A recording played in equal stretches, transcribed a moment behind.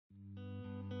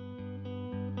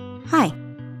Hi,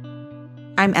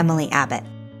 I'm Emily Abbott,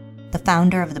 the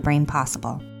founder of The Brain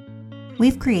Possible.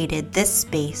 We've created this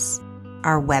space,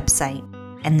 our website,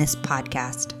 and this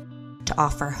podcast to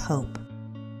offer hope,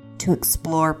 to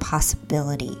explore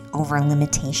possibility over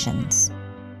limitations,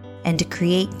 and to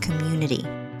create community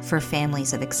for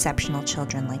families of exceptional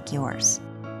children like yours.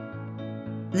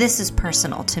 This is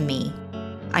personal to me.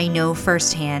 I know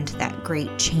firsthand that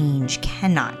great change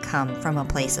cannot come from a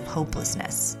place of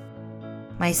hopelessness.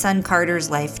 My son Carter's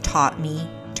life taught me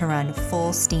to run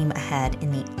full steam ahead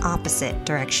in the opposite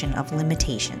direction of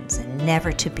limitations and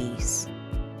never to be's.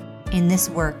 In this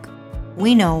work,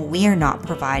 we know we are not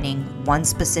providing one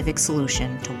specific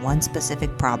solution to one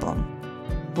specific problem.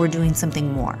 We're doing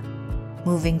something more,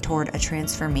 moving toward a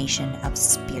transformation of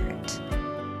spirit.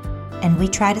 And we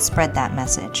try to spread that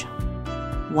message,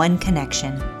 one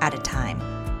connection at a time.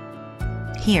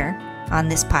 Here, on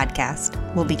this podcast,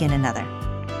 we'll begin another.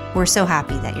 We're so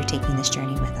happy that you're taking this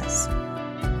journey with us.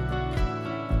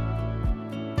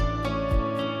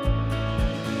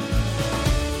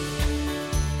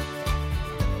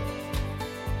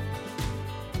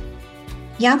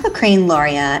 Yafa Crane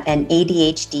Luria, an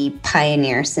ADHD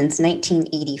pioneer since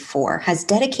 1984, has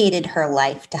dedicated her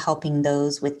life to helping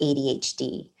those with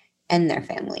ADHD and their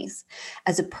families.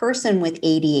 As a person with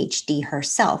ADHD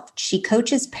herself, she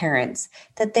coaches parents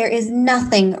that there is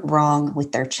nothing wrong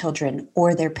with their children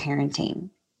or their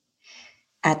parenting.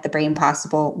 At The Brain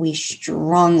Possible, we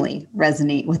strongly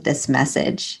resonate with this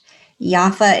message.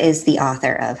 Yafa is the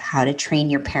author of How to Train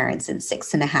Your Parents in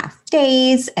 6.5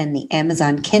 Days and the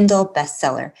Amazon Kindle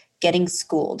bestseller, Getting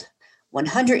Schooled,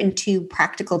 102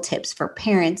 practical tips for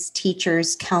parents,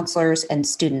 teachers, counselors, and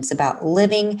students about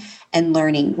living and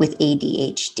learning with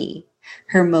ADHD.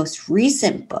 Her most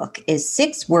recent book is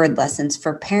 6 word lessons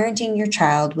for parenting your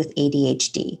child with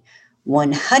ADHD,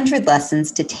 100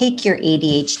 lessons to take your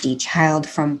ADHD child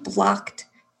from blocked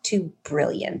to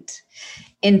brilliant.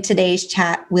 In today's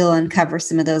chat, we'll uncover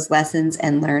some of those lessons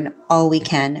and learn all we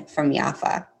can from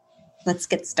Yafa. Let's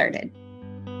get started.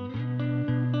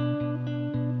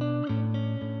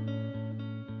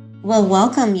 Well,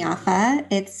 welcome, Yafa.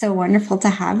 It's so wonderful to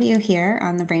have you here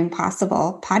on the Brain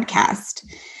Possible podcast.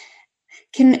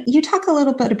 Can you talk a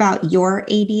little bit about your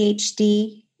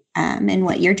ADHD and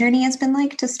what your journey has been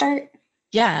like to start?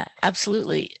 Yeah,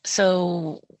 absolutely.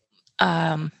 So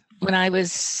when I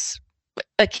was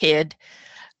a kid,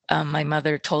 my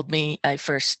mother told me I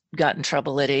first got in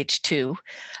trouble at age 2.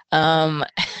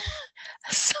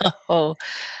 So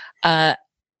I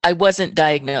wasn't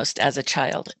diagnosed as a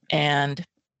child, and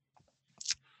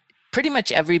pretty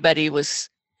much everybody was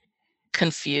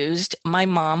confused. My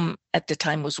mom at the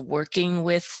time was working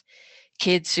with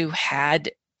kids who had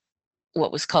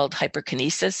what was called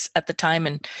hyperkinesis at the time,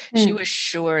 and she was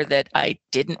sure that I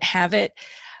didn't have it.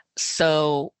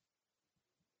 So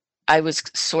I was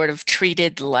sort of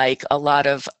treated like a lot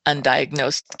of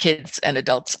undiagnosed kids and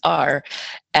adults are,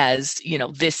 as,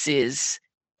 this is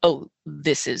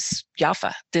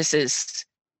Yafa. This is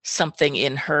something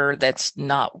in her that's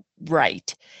not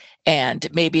right. And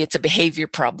maybe it's a behavior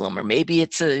problem, or maybe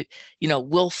it's a,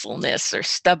 willfulness or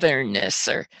stubbornness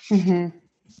or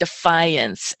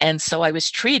defiance. And so I was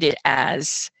treated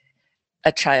as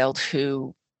a child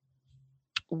who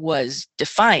was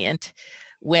defiant,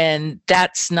 when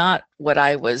that's not what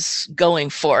I was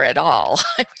going for at all.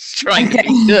 I was trying to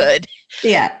be good.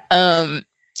 Yeah.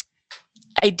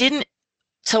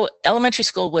 So elementary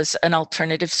school was an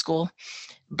alternative school,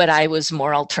 but I was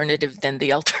more alternative than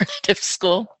the alternative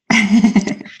school.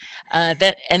 And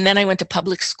then I went to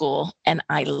public school, and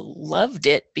I loved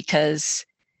it because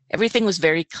everything was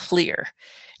very clear.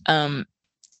 In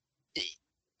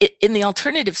the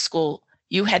alternative school,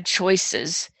 you had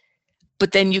choices,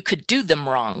 but then you could do them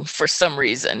wrong for some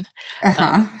reason.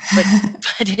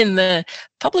 But in the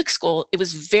public school, it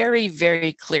was very,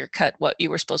 very clear cut what you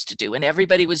were supposed to do, and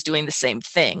everybody was doing the same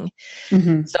thing.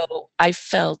 So I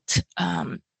felt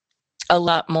a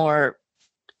lot more,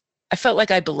 I felt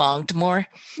like I belonged more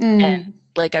and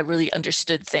like I really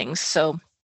understood things. So,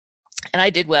 and I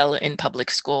did well in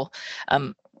public school.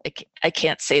 I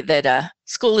can't say that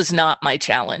school is not my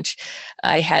challenge.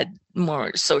 I had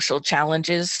more social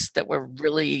challenges that were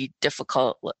really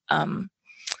difficult,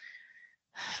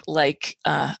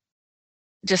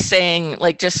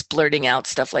 just blurting out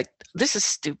stuff like, this is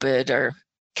stupid, or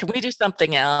can we do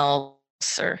something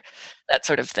else, or that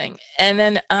sort of thing. And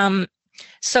then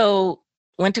so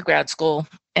went to grad school,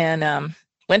 and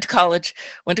went to college,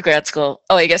 went to grad school.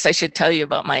 Oh, I guess I should tell you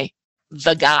about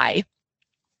the guy.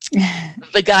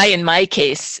 The guy in my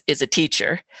case is a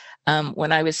teacher.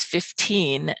 When I was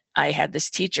 15, I had this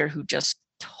teacher who just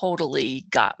totally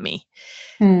got me.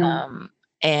 Mm.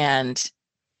 And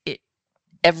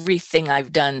everything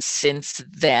I've done since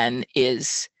then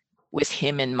is with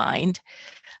him in mind.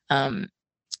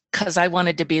 Because I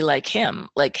wanted to be like him.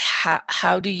 Like,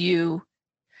 how do you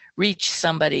reach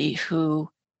somebody who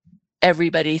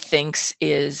everybody thinks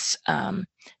is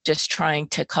just trying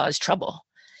to cause trouble?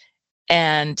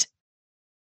 And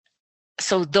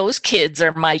so those kids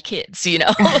are my kids,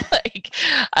 like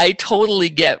I totally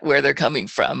get where they're coming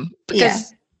from,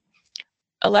 because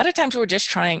a lot of times we're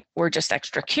just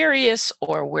extra curious,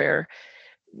 or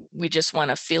we just want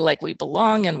to feel like we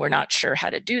belong and we're not sure how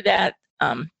to do that.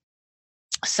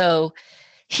 So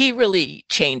he really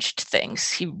changed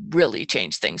things. He really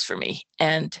changed things for me.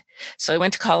 And so I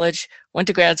went to college, went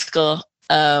to grad school.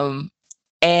 And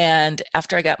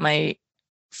after I got my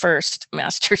first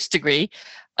master's degree,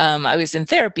 I was in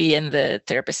therapy, and the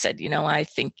therapist said, I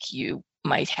think you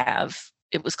might have,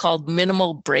 it was called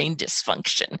minimal brain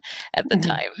dysfunction at the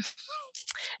time,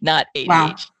 not ADHD.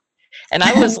 Wow. And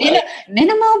I was like,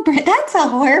 minimal brain, that's a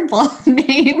horrible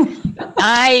name.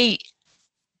 I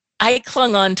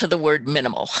clung on to the word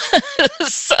minimal.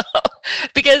 So,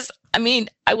 because I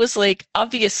was like,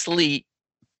 obviously,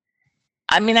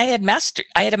 I had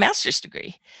a master's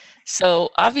degree. So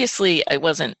obviously I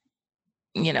wasn't,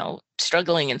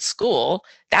 struggling in school.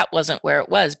 That wasn't where it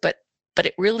was, but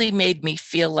it really made me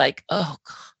feel like, oh,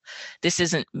 this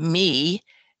isn't me.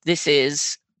 This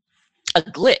is a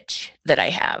glitch that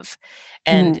I have.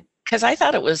 And because I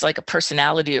thought it was like a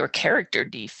personality or character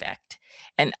defect.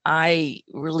 And I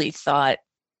really thought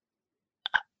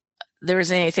there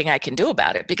was anything I can do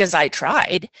about it, because I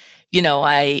tried.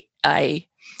 I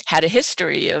had a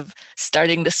history of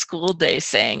starting the school day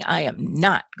saying, I am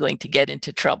not going to get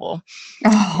into trouble.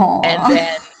 Oh. And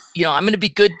then, I'm going to be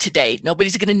good today.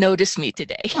 Nobody's going to notice me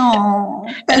today. Oh,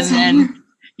 and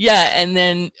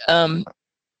then,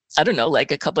 I don't know,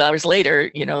 like a couple hours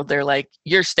later, they're like,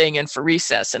 you're staying in for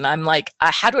recess. And I'm like,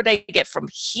 how did I get from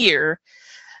here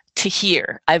to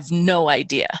here? I have no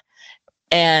idea.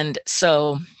 And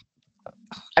so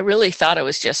I really thought I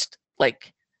was just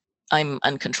like, I'm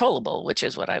uncontrollable, which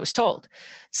is what I was told.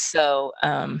 So,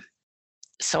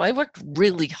 so I worked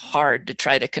really hard to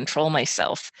try to control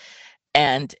myself.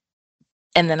 And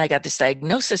then I got this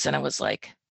diagnosis, and I was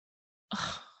like,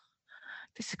 oh,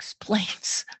 this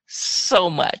explains so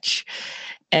much.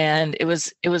 And it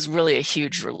was really a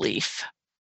huge relief.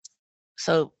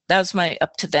 So that was my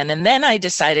up to then. And then I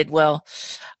decided, well,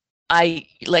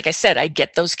 like I said, I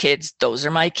get those kids. Those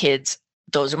are my kids.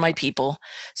 Those are my people.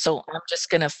 So I'm just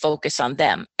going to focus on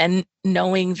them. And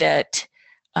knowing that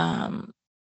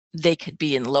they could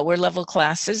be in lower level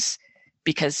classes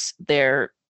because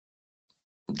their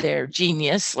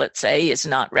genius, let's say, is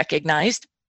not recognized.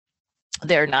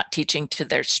 They're not teaching to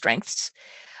their strengths.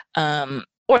 Or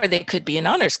they could be in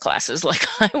honors classes like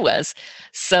I was.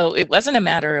 So it wasn't a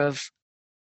matter of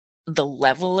the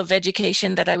level of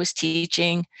education that I was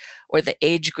teaching or the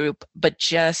age group, but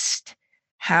just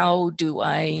how do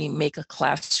I make a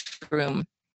classroom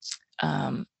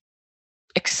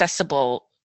accessible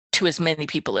to as many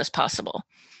people as possible?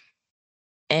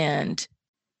 And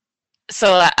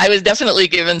so I was definitely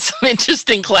given some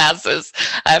interesting classes,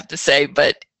 I have to say,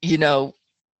 but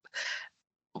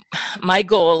my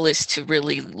goal is to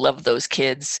really love those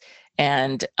kids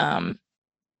and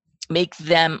make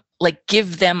them, like,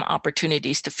 give them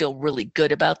opportunities to feel really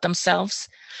good about themselves.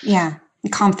 Yeah,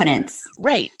 confidence.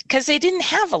 Right, because they didn't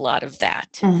have a lot of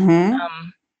that. Mm-hmm.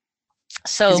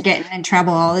 So getting in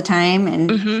trouble all the time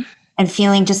and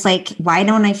feeling just like, why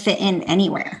don't I fit in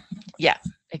anywhere? Yeah,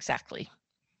 exactly.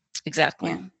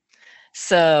 Yeah.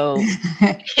 So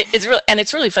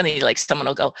it's really funny. Like, someone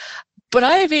will go, but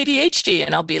I have ADHD,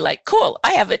 and I'll be like, cool,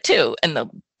 I have it too. And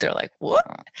they're like, what?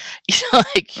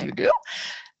 Like, you do?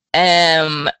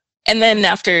 And then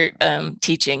after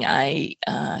teaching, I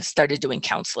started doing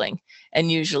counseling,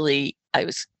 and usually I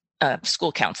was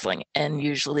school counseling, and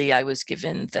usually I was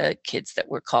given the kids that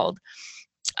were called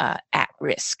at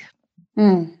risk.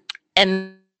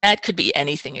 And that could be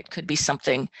anything. It could be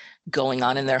something going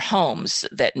on in their homes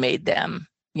that made them,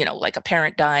 like a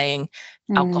parent dying,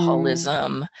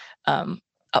 alcoholism, a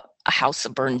house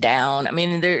burned down. I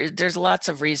mean, there's lots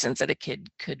of reasons that a kid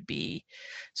could be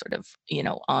sort of,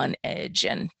 on edge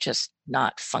and just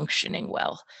not functioning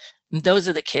well. And those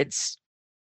are the kids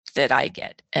that I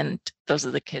get. And those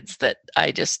are the kids that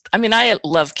I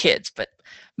love kids, but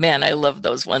man, I love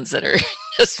those ones that are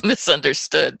just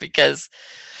misunderstood, because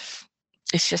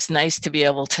it's just nice to be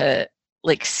able to,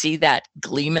 like, see that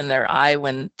gleam in their eye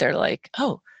when they're like,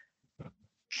 oh,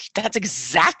 that's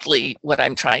exactly what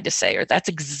I'm trying to say, or that's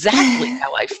exactly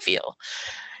how I feel.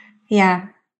 Yeah.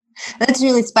 That's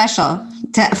really special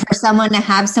for someone to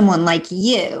have someone like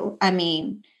you. I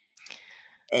mean,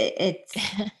 it's,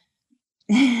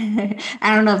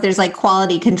 I don't know if there's like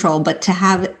quality control, but to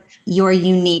have your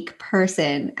unique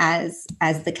person as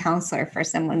the counselor for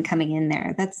someone coming in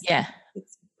there,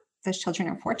 those children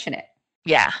are fortunate.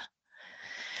 Yeah.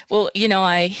 Well,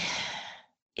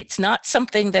 it's not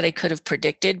something that I could have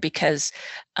predicted because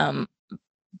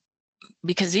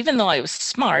even though I was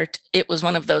smart, it was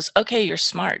one of those, okay, you're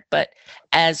smart. But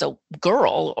as a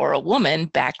girl or a woman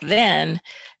back then,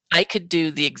 I could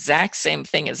do the exact same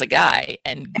thing as a guy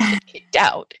and get kicked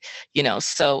out,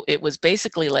 so it was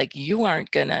basically like, you aren't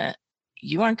gonna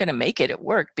make it at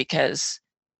work because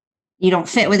you don't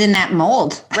fit within that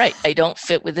mold. Right. I don't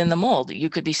fit within the mold. You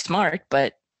could be smart,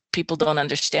 but people don't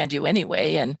understand you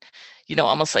anyway. And,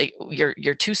 almost like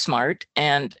you're too smart.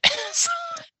 And so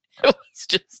it was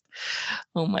just,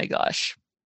 oh my gosh.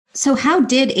 So how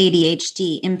did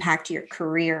ADHD impact your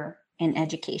career in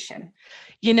education?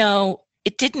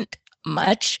 It didn't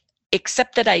much,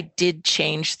 except that I did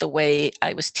change the way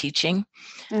I was teaching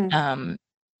to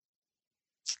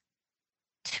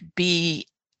be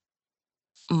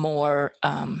more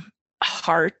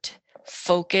heart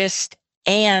focused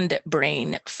and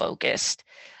brain focused.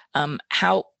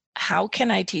 How can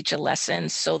I teach a lesson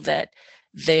so that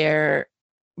their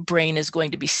brain is going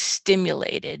to be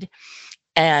stimulated,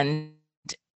 and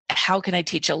how can I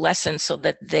teach a lesson so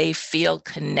that they feel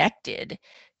connected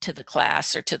to the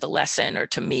class or to the lesson or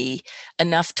to me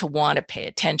enough to want to pay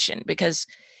attention? Because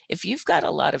if you've got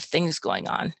a lot of things going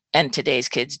on, and today's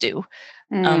kids do,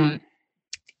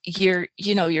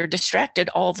 you're distracted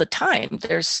all the time.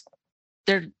 There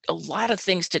are a lot of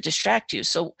things to distract you.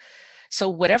 So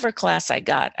whatever class I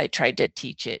got, I tried to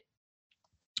teach it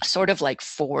sort of like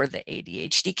for the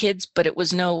ADHD kids, but it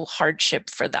was no hardship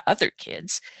for the other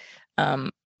kids.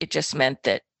 It just meant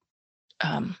that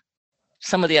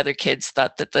some of the other kids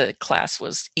thought that the class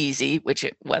was easy, which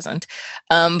it wasn't.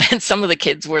 And some of the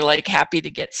kids were like happy to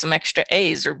get some extra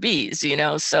A's or B's,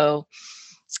 so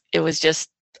it was just,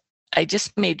 I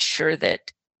just made sure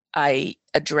that I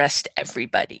addressed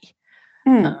everybody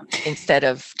instead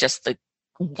of just the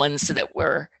ones that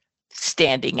were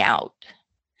standing out.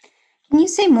 Can you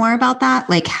say more about that?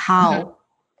 Like how,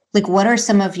 like what are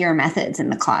some of your methods in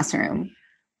the classroom?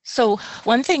 So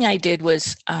one thing I did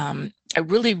was I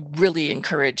really, really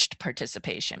encouraged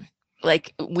participation.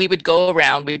 Like we would go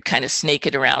around, we'd kind of snake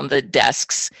it around the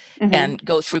desks and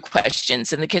go through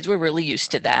questions. And the kids were really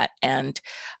used to that. And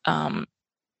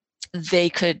they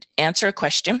could answer a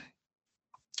question.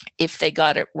 If they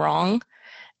got it wrong,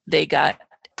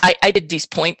 I did these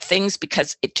point things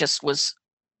because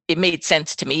it made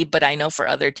sense to me, but I know for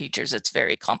other teachers, it's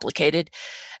very complicated.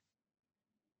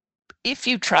 If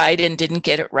you tried and didn't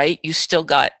get it right, you still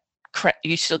got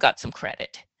some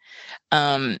credit.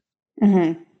 And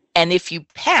if you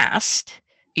passed,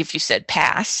 if you said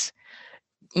pass,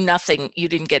 you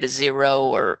didn't get a 0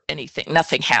 or anything.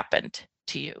 Nothing happened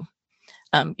to you.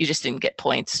 You just didn't get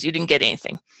points. You didn't get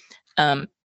anything. And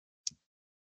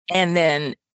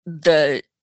then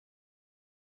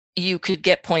you could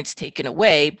get points taken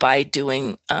away by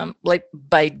doing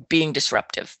by being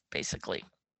disruptive, basically.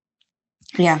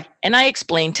 Yeah. And I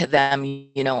explained to them,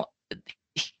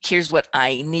 here's what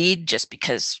I need just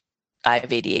because I have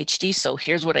ADHD. So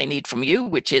here's what I need from you,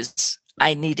 which is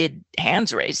I needed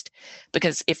hands raised,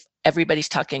 because if everybody's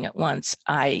talking at once,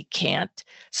 I can't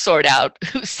sort out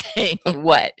who's saying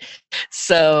what.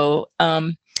 So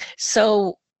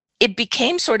it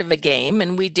became sort of a game,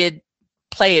 and we did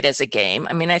play it as a game.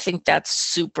 I mean, I think that's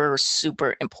super,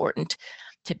 super important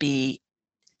to be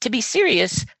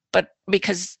serious, but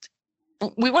because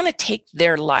we want to take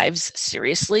their lives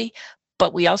seriously,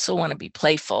 but we also want to be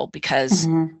playful because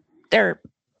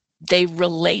they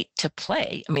relate to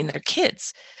play. I mean, they're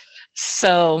kids.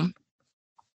 So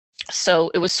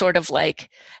it was sort of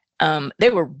like they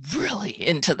were really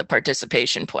into the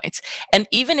participation points. And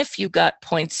even if you got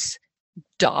points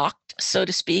docked, so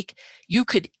to speak, you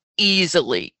could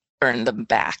easily earn them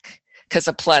back because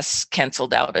a plus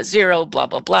canceled out a 0, blah,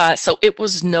 blah, blah. So it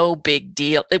was no big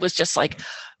deal. It was just like,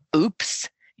 oops,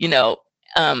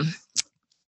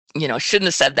 shouldn't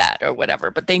have said that or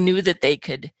whatever, but they knew that they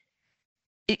could.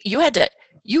 You had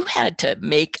to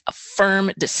make a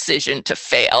firm decision to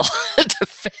fail, to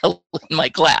fail in my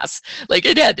class. Like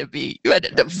you had to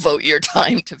devote your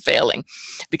time to failing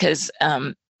because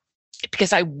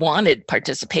I wanted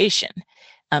participation,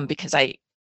 because I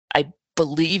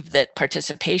believe that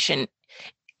participation,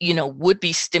 would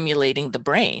be stimulating the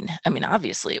brain. I mean,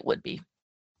 obviously it would be.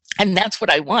 And that's what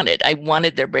I wanted. I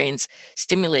wanted their brains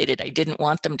stimulated. I didn't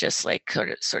want them just like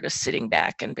sort of sitting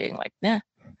back and being like, nah,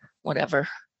 whatever.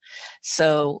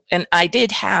 So, and I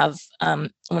did have,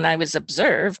 when I was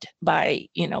observed by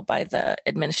the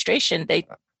administration, they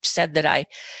said that I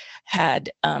had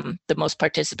the most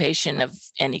participation of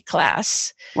any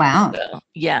class. Wow. So,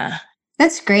 yeah.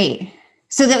 That's great.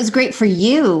 So that was great for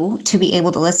you to be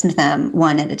able to listen to them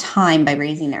one at a time by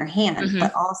raising their hand,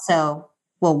 but also,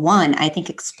 well, one, I think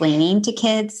explaining to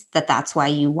kids that that's why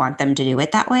you want them to do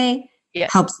it that way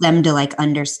helps them to like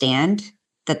understand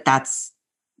that that's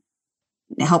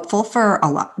helpful for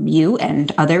a lot, you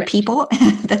and other people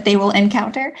that they will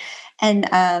encounter. And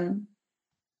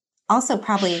also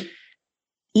probably,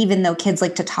 even though kids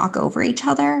like to talk over each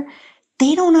other,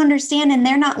 they don't understand and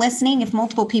they're not listening if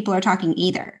multiple people are talking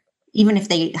either, even if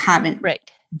they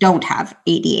don't have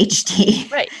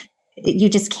ADHD. Right. You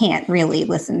just can't really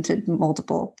listen to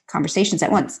multiple conversations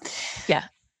at once. Yeah.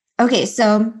 Okay.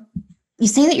 So you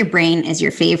say that your brain is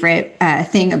your favorite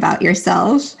thing about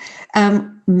yourself.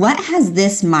 What has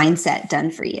this mindset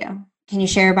done for you? Can you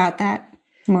share about that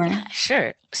more? Yeah,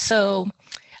 sure. So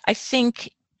I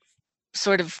think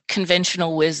sort of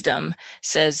conventional wisdom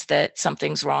says that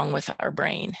something's wrong with our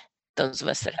brain. Those of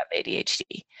us that have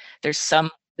ADHD, there's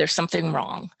something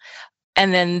wrong.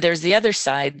 And then there's the other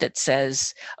side that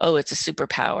says, oh, it's a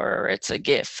superpower or it's a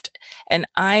gift. And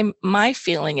my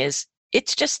feeling is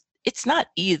it's not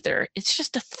either. It's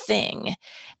just a thing.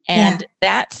 And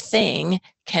that thing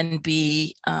can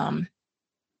be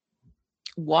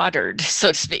watered, so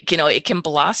to speak. It can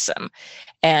blossom.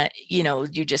 And,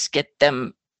 you just get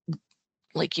them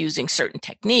like using certain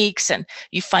techniques and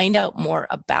you find out more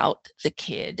about the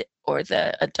kid or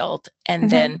the adult. And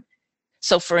then,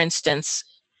 so for instance,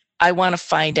 I want to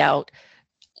find out,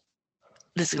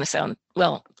 this is going to sound,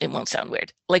 well, it won't sound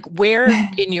weird. Like where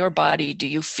in your body do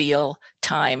you feel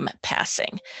time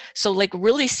passing? So like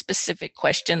really specific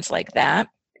questions like that.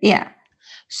 Yeah.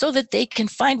 So that they can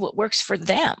find what works for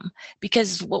them,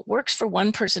 because what works for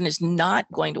one person is not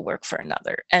going to work for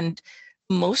another. And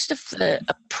most of the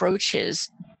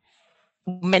approaches,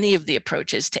 many of the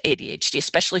approaches to ADHD,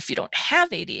 especially if you don't have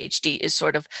ADHD, is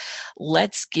sort of,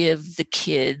 let's give the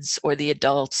kids or the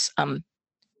adults,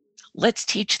 let's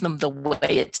teach them the way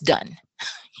it's done,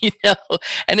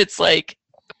 and it's like,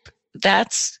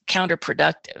 that's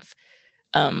counterproductive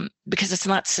because it's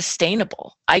not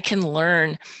sustainable. I can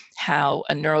learn how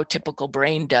a neurotypical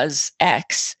brain does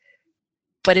X,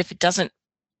 but if it doesn't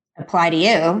apply to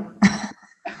you,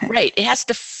 right, it has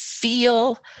to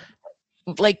feel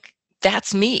like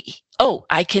that's me. Oh,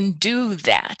 I can do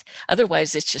that.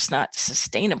 Otherwise, it's just not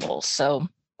sustainable. So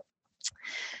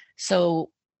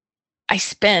I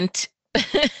spent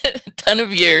a ton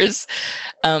of years,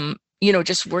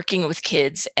 just working with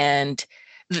kids. And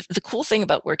the cool thing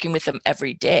about working with them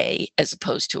every day, as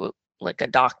opposed to like a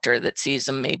doctor that sees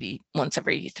them maybe once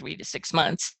every 3 to 6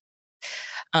 months,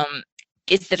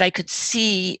 is that I could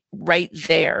see right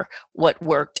there what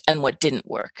worked and what didn't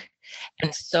work.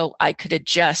 And so I could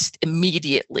adjust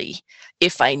immediately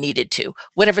if I needed to,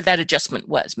 whatever that adjustment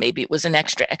was. Maybe it was an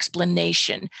extra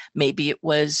explanation. Maybe it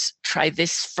was try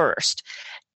this first.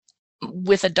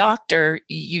 With a doctor,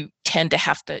 you tend to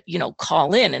have to,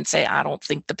 call in and say, I don't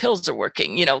think the pills are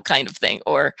working, kind of thing.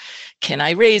 Or can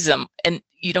I raise them? And,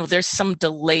 there's some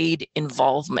delayed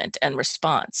involvement and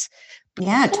response.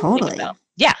 Yeah, totally.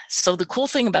 So the cool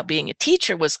thing about being a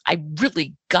teacher was I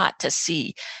really got to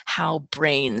see how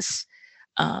brains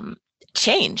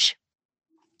change.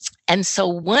 And so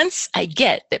once I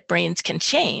get that brains can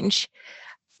change,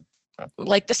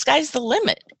 like the sky's the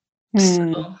limit.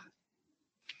 So,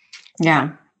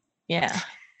 yeah.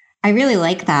 I really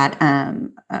like that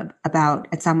about,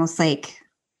 it's almost like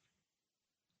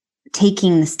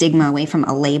taking the stigma away from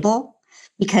a label,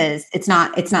 because it's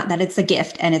not that it's a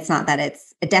gift and it's not that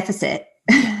it's a deficit.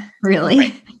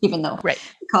 Really, even though we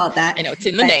call it that. I know it's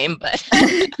in the name, but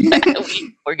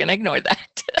we're going to ignore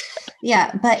that.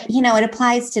 Yeah, but it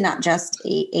applies to not just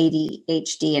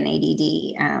ADHD and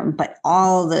ADD, but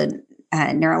all the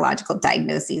neurological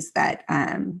diagnoses that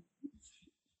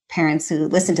parents who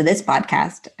listen to this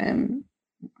podcast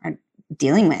are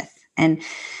dealing with. And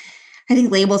I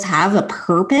think labels have a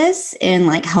purpose in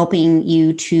like helping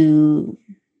you to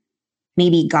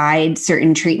maybe guide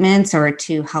certain treatments or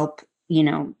to help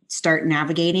start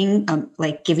navigating,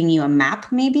 like giving you a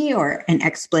map maybe or an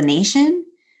explanation.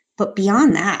 But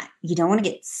beyond that, you don't want to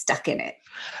get stuck in it.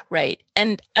 Right.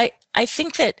 And I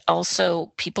think that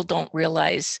also people don't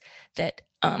realize that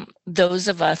those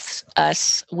of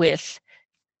us with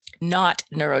not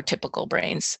neurotypical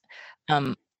brains,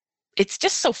 it's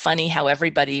just so funny how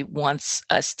everybody wants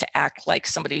us to act like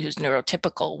somebody who's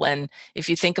neurotypical, when if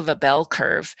you think of a bell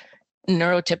curve,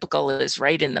 neurotypical is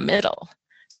right in the middle.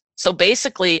 So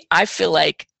basically, I feel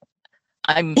like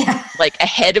I'm like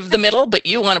ahead of the middle, but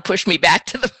you want to push me back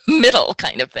to the middle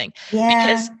kind of thing.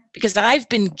 Yeah. Because I've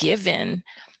been given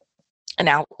an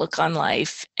outlook on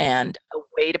life and a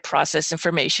way to process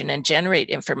information and generate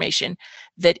information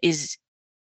that is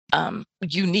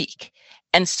unique.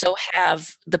 And so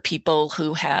have the people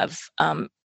who have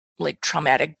like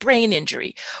traumatic brain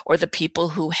injury, or the people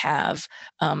who have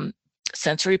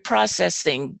sensory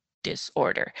processing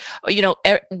disorder. Or, you know,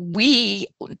 we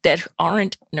that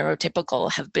aren't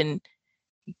neurotypical have been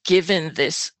given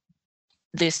this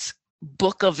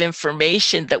book of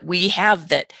information that we have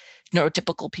that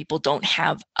neurotypical people don't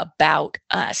have about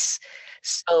us.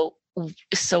 So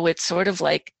it's sort of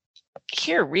like,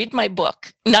 here, read my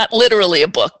book. Not literally a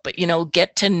book, but, you know,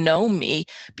 get to know me,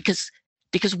 because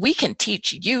we can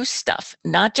teach you stuff,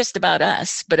 not just about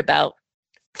us, but about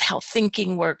how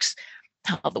thinking works,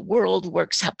 how the world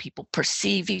works, how people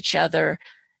perceive each other,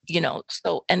 you know.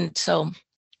 So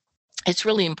it's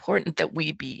really important that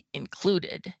we be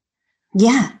included.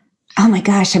 Yeah. Oh my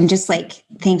gosh. I'm just like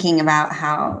thinking about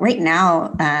how right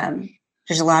now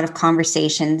there's a lot of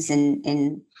conversations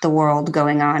in the world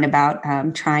going on about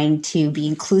trying to be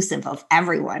inclusive of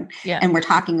everyone. Yeah. And we're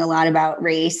talking a lot about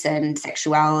race and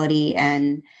sexuality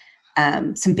and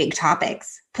some big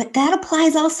topics, but that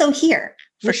applies also here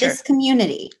with this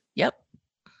community. Yep.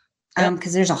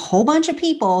 Because there's a whole bunch of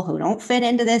people who don't fit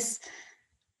into this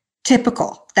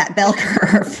that bell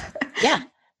curve. Yeah,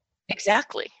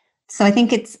 exactly. So I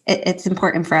think it's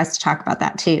important for us to talk about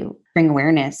that too, bring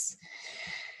awareness.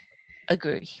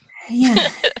 Agree.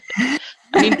 Yeah.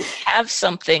 I mean, have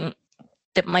something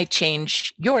that might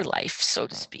change your life, so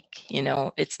to speak. You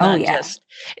know, it's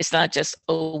not just,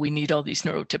 oh, we need all these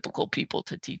neurotypical people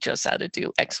to teach us how to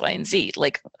do X, Y, and Z.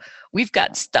 Like, we've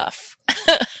got stuff.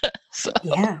 So.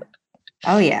 Yeah.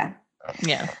 Oh, yeah.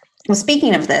 Yeah. Well,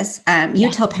 speaking of this,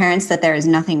 you tell parents that there is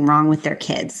nothing wrong with their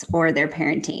kids or their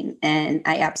parenting. And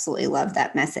I absolutely love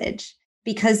that message,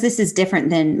 because this is different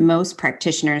than most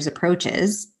practitioners'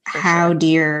 approaches. How do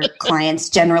your clients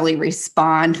generally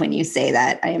respond when you say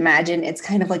that? I imagine it's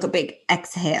kind of like a big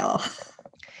exhale.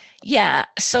 Yeah.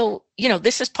 So, you know,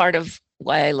 this is part of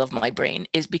why I love my brain,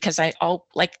 is because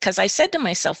because I said to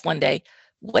myself one day,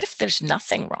 what if there's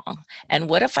nothing wrong? And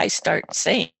what if I start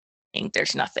saying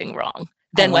there's nothing wrong?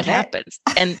 Then what happens?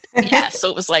 And so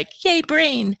it was like, yay,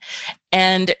 brain.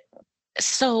 And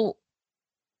so,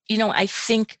 you know,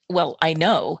 I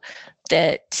know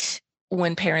that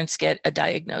when parents get a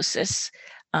diagnosis,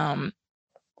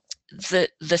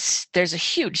 there's a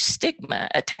huge stigma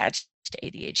attached to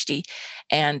ADHD,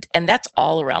 and that's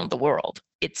all around the world.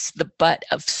 It's the butt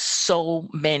of so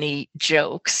many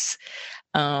jokes.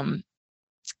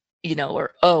 You know, or,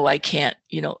 I can't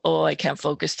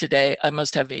focus today, I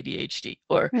must have ADHD,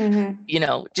 or, you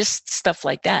know, just stuff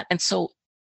like that. And so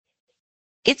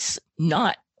it's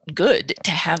not good to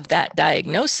have that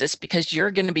diagnosis, because you're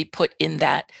going to be put in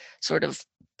that sort of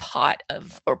pot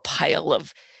of, or pile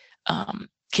of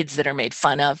kids that are made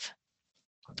fun of,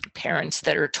 parents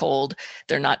that are told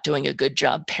they're not doing a good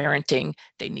job parenting,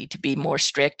 they need to be more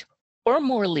strict or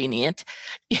more lenient.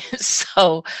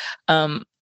 So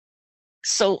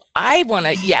I want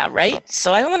to,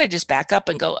 So I want to just back up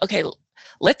and go, okay,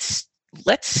 let's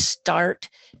start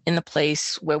in the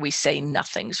place where we say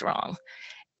nothing's wrong.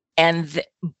 And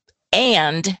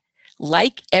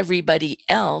like everybody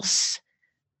else,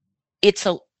 it's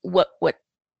what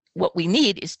we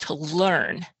need is to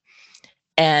learn.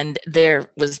 And there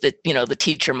was the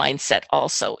teacher mindset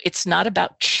also. It's not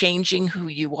about changing who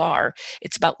you are.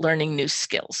 It's about learning new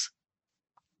skills.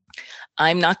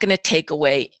 I'm not going to take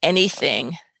away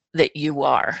anything that you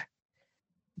are,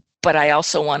 but I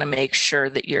also want to make sure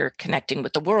that you're connecting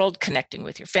with the world, connecting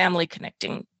with your family,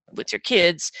 connecting with your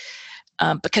kids,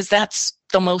 because that's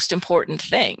the most important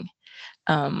thing.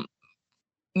 You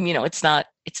know, it's not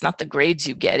the grades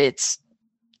you get. It's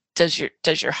does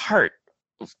your heart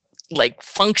like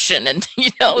function, and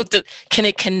can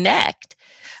it connect?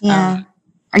 Yeah.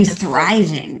 Are you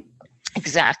thriving?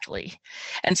 Exactly.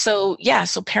 And so,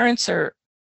 so parents are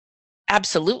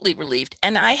absolutely relieved.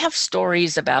 And I have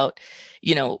stories about,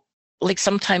 like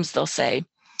sometimes they'll say,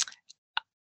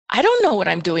 I don't know what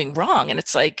I'm doing wrong. And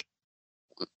it's like,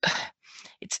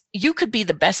 you could be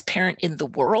the best parent in the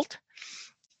world,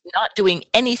 not doing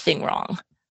anything wrong,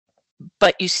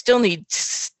 but you still need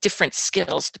different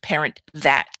skills to parent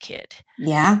that kid.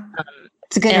 Yeah.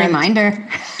 It's a good reminder.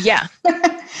 Yeah.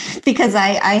 Because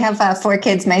I have 4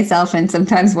 kids myself and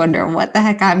sometimes wonder what the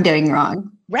heck I'm doing wrong.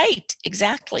 Right,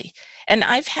 exactly. And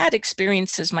I've had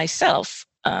experiences myself,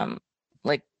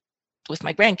 like with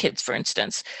my grandkids, for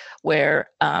instance, where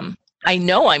I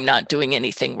know I'm not doing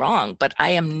anything wrong, but I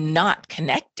am not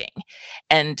connecting.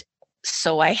 And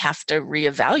so I have to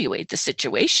reevaluate the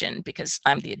situation because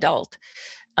I'm the adult,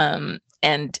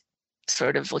 and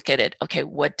sort of look at it. Okay,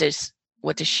 what does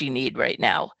she need right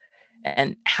now?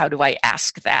 And how do I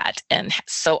ask that? And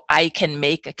so I can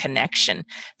make a connection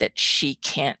that she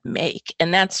can't make.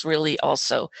 And that's really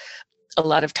also a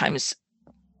lot of times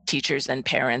teachers and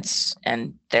parents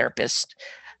and therapists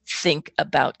think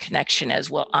about connection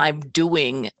as, well, I'm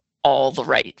doing all the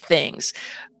right things.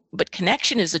 But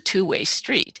connection is a two-way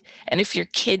street. And if your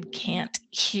kid can't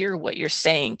hear what you're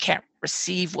saying, can't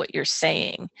receive what you're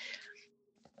saying,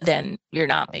 then you're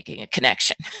not making a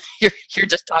connection. You're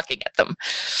just talking at them.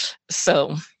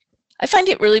 So I find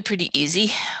it really pretty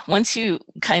easy. Once you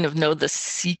kind of know the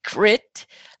secret,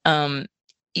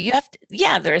 you have to,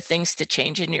 there are things to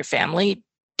change in your family,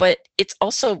 but it's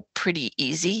also pretty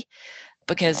easy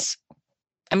because,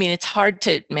 I mean, it's hard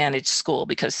to manage school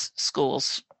because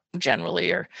schools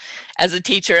generally are, as a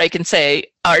teacher, I can say,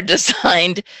 are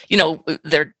designed,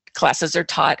 their classes are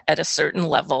taught at a certain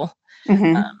level.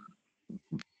 Mm-hmm.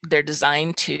 They're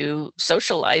designed to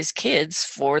socialize kids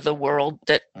for the world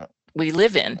that we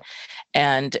live in.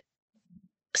 And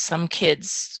some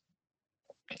kids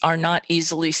are not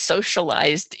easily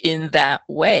socialized in that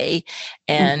way.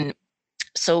 And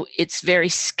so it's very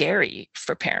scary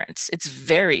for parents. It's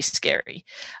very scary.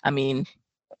 I mean,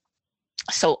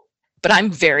 but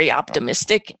I'm very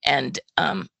optimistic, and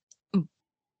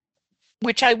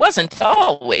which I wasn't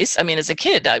always. I mean, as a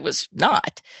kid, I was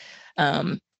not.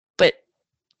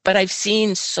 But I've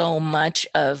seen so much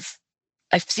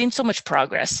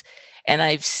progress, and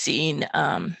I've seen,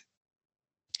 oh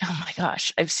my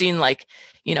gosh, I've seen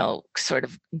sort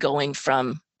of going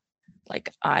from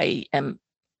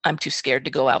I'm too scared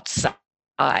to go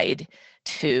outside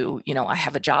to, I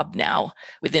have a job now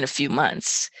within a few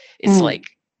months. It's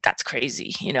that's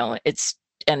crazy, it's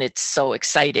so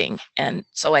exciting. And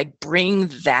so I bring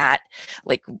that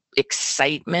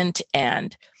excitement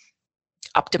and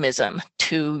optimism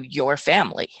to your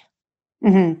family.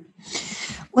 Mm-hmm.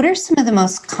 What are some of the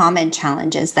most common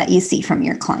challenges that you see from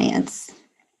your clients?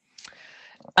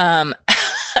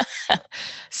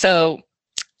 So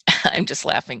I'm just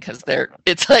laughing because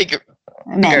it's like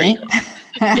many.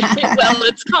 Well,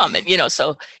 it's common,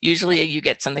 so usually you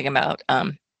get something about,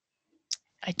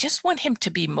 I just want him to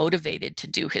be motivated to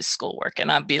do his schoolwork.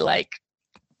 And I'd be like,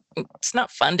 it's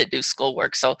not fun to do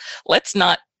schoolwork. So let's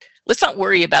not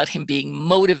worry about him being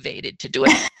motivated to do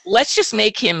it. Let's just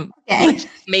make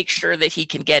sure that he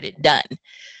can get it done.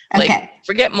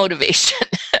 Forget motivation.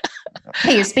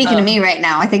 Hey, you're speaking to me right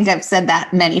now. I think I've said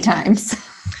that many times.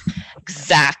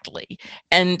 Exactly.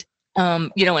 And,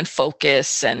 and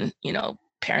focus, and,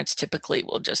 parents typically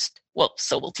will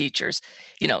so will teachers,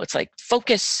 it's like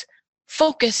focus.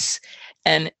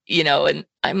 And, and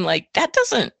I'm like, that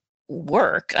doesn't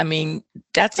work. I mean,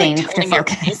 that's like telling your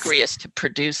pancreas to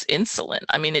produce insulin.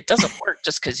 I mean, it doesn't work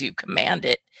just because you command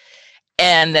it.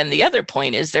 And then the other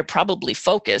point is they're probably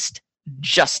focused,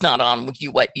 just not on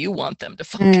what you want them to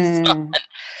focus on.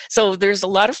 So there's a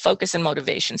lot of focus and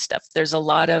motivation stuff. There's a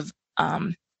lot of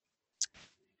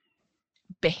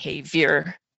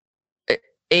behavior.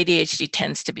 ADHD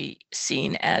tends to be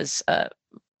seen as,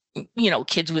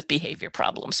 kids with behavior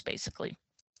problems, basically.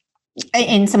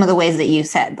 In some of the ways that you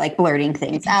said, like blurting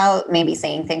things out, maybe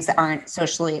saying things that aren't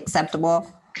socially acceptable.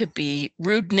 Could be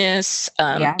rudeness.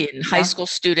 In high school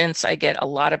students, I get a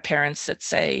lot of parents that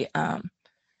say,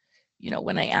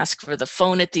 when I ask for the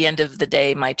phone at the end of the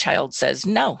day, my child says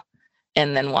no,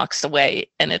 and then walks away.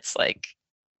 And it's like,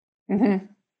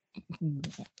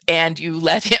 and you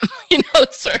let him,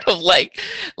 sort of like,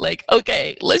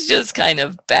 okay, let's just kind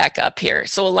of back up here.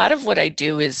 So a lot of what I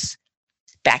do is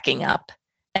backing up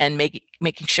and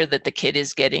making sure that the kid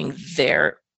is getting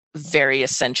their very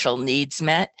essential needs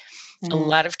met. A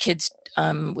lot of kids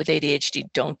with ADHD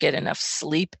don't get enough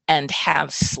sleep and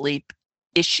have sleep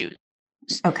issues.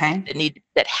 Okay.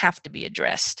 That have to be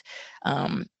addressed.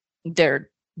 They're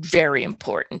very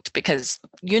important because,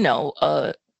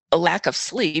 a lack of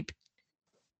sleep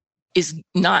it's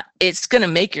going to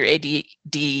make your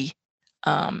ADD make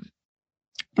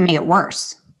it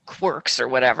worse. Quirks or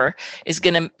whatever is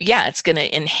going to, it's going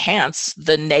to enhance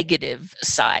the negative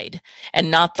side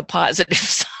and not the positive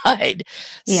side.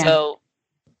 Yeah. So,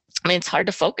 I mean, it's hard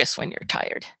to focus when you're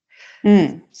tired.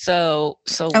 So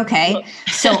okay.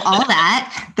 So all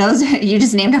that, you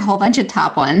just named a whole bunch of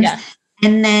top ones. Yeah.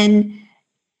 And then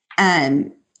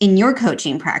in your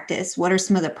coaching practice, what are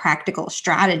some of the practical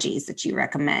strategies that you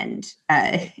recommend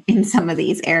in some of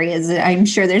these areas? I'm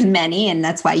sure there's many, and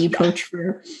that's why you coach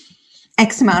for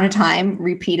X amount of time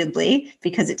repeatedly,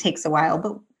 because it takes a while,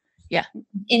 but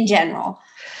in general.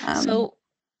 So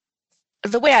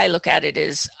the way I look at it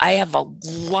is I have a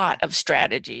lot of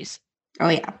strategies. Oh,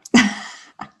 yeah.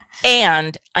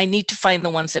 And I need to find the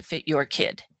ones that fit your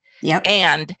kid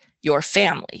and your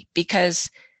family, because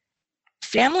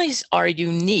families are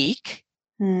unique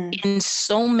in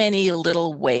so many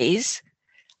little ways,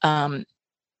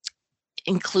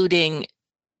 including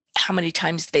how many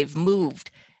times they've moved.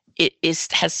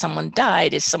 Has someone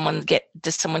died? Does someone get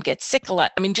sick a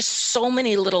lot? I mean, just so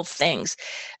many little things,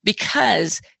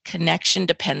 because connection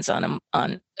depends on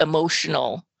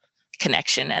emotional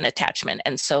connection and attachment.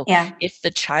 And so if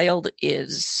the child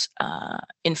is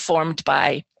informed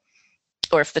by,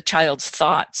 or if the child's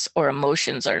thoughts or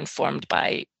emotions are informed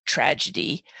by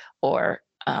tragedy or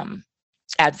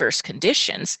adverse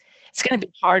conditions, it's going to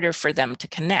be harder for them to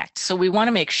connect. So I want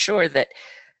to make sure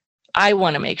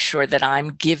that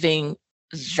I'm giving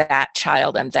that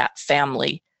child and that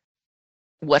family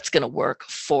what's going to work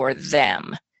for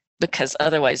them, because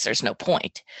otherwise there's no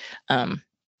point. And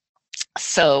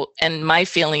my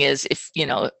feeling is, if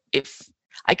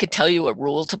I could tell you a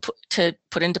rule to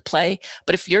put into play,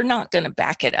 but if you're not going to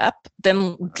back it up,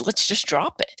 then let's just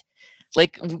drop it.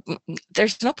 Like,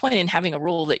 there's no point in having a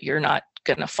rule that you're not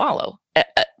going to follow,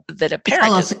 that a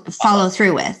parent follow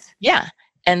through with. Yeah.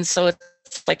 And so it's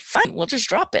like, fine, we'll just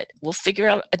drop it. We'll figure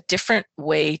out a different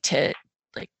way to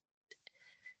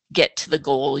get to the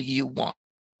goal you want.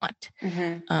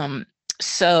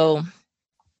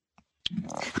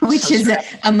 Which is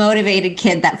a motivated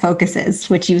kid that focuses,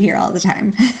 which you hear all the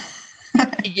time.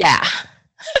 Yeah.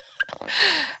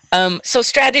 So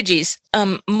strategies,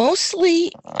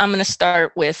 mostly I'm going to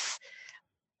start with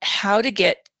how to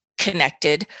get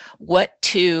connected,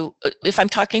 if I'm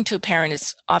talking to a parent,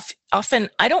 it's often,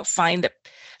 I don't find that,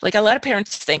 like, a lot of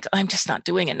parents think, I'm just not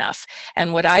doing enough.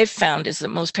 And what I've found is that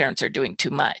most parents are doing too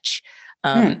much.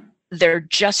 They're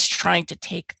just trying to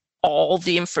take all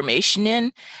the information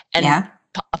in and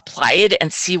apply it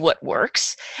and see what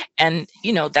works. And,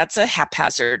 that's a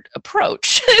haphazard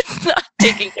approach. It's not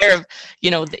taking care of,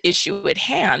 the issue at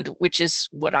hand, which is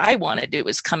what I want to do,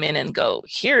 is come in and go,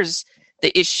 here's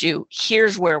the issue,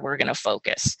 here's where we're going to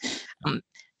focus.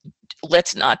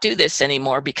 Let's not do this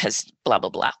anymore because blah, blah,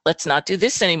 blah. Let's not do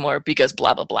this anymore because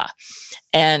blah, blah, blah.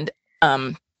 And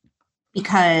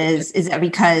because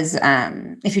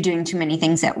if you're doing too many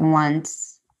things at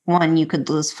once, one, you could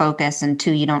lose focus, and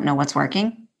two, you don't know what's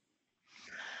working.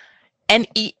 And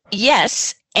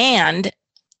yes, and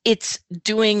it's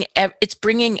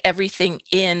bringing everything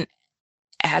in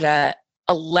at a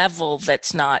level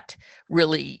that's not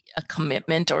really a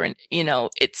commitment, or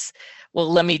it's,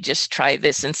 well, let me just try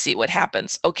this and see what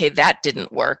happens. Okay, that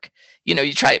didn't work.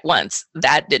 You try it once,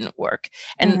 that didn't work.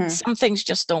 And some things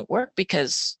just don't work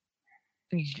because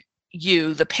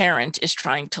you, the parent, is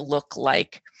trying to look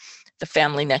like the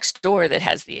family next door that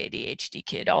has the ADHD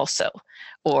kid also,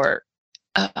 or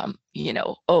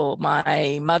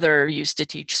my mother used to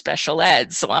teach special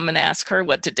ed, so I'm going to ask her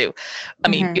what to do. I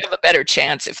mean, you have a better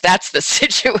chance if that's the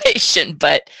situation,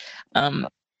 but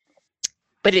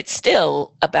it's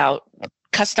still about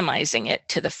customizing it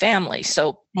to the family.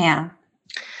 So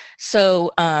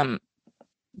so I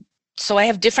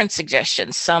have different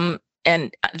suggestions.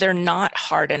 And they're not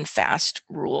hard and fast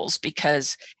rules,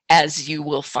 because, as you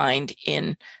will find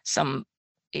in some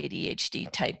ADHD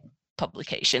type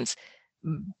publications,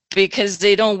 because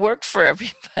they don't work for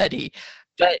everybody.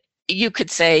 But you could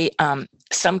say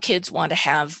some kids want to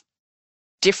have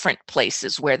different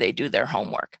places where they do their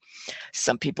homework.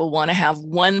 Some people want to have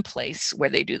one place where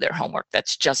they do their homework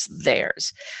that's just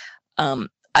theirs.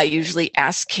 I usually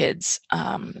ask kids,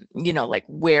 like,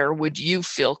 where would you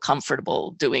feel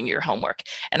comfortable doing your homework?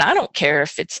 And I don't care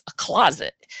if it's a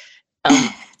closet,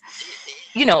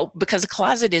 because a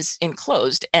closet is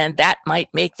enclosed, and that might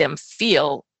make them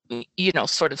feel,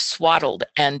 sort of swaddled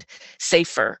and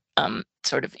safer,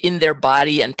 sort of in their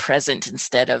body and present,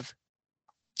 instead of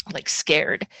like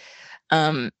scared.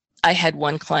 I had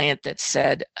one client that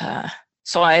said,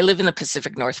 so I live in the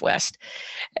Pacific Northwest,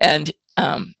 and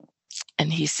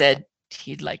he said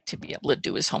he'd like to be able to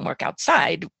do his homework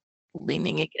outside,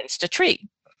 leaning against a tree.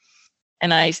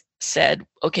 And I said,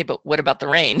 okay, but what about the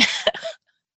rain?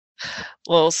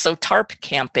 Well, so tarp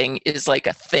camping is like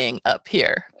a thing up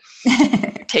here.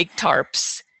 Take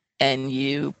tarps and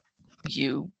you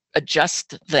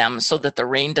adjust them so that the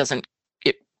rain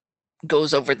it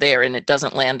goes over there and it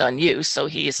doesn't land on you. So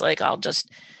he's like, I'll just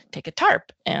take a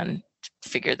tarp and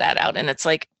figure that out. And it's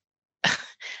like,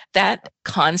 that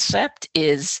concept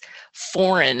is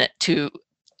foreign to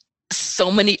so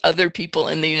many other people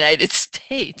in the United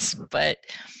States, but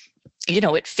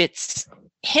it fits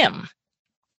him.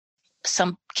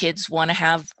 Some kids want to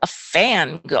have a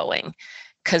fan going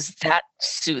because that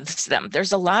soothes them.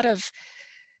 There's a lot of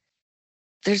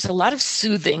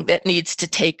soothing that needs to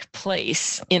take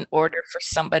place in order for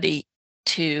somebody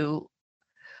to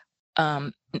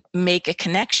make a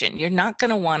connection. You're not going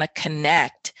to want to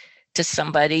connect to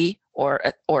somebody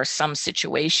or some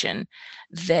situation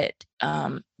that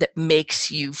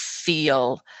makes you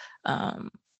feel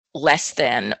less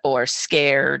than or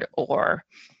scared or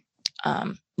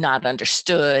not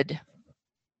understood.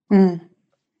 Yeah.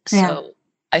 So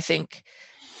I think,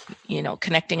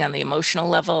 connecting on the emotional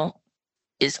level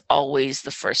is always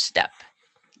the first step,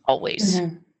 always.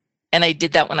 Mm-hmm. And I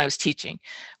did that when I was teaching.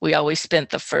 We always spent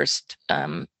the first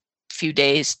few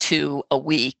days to a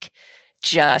week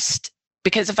just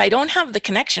because if I don't have the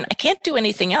connection, I can't do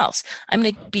anything else. I'm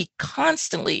going to be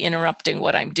constantly interrupting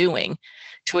what I'm doing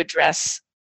to address,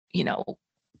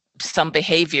 some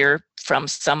behavior from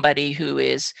somebody who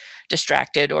is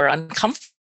distracted or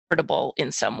uncomfortable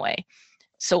in some way.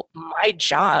 So my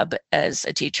job as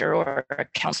a teacher or a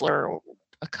counselor or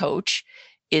a coach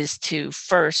is to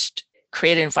first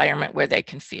create an environment where they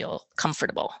can feel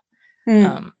comfortable.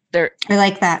 I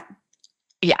like that.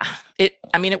 Yeah,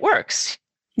 it works.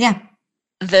 Yeah.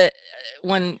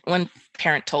 One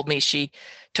parent told me she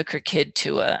took her kid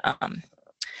to a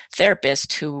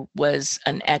therapist who was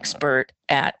an expert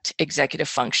at executive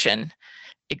function,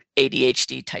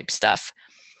 ADHD type stuff.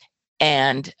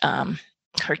 And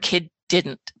her kid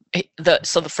didn't.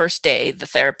 So the first day, the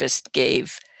therapist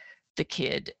gave the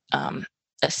kid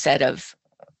a set of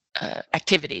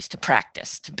activities to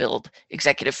practice to build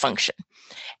executive function.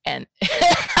 And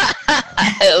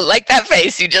like that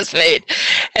face you just made.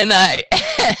 And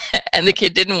and the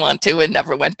kid didn't want to and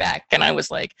never went back. And I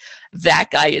was like, that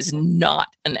guy is not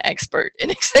an expert in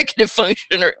executive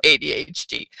function or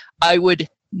ADHD. I would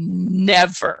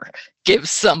never give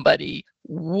somebody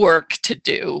work to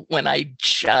do when I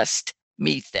just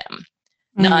meet them.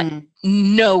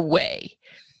 No way.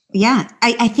 Yeah.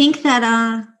 I think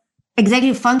that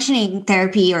executive functioning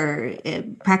therapy or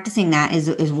practicing that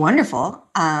is wonderful.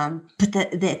 But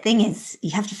the thing is,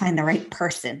 you have to find the right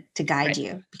person to guide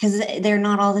you because they're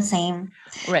not all the same.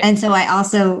 Right. And so I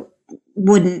also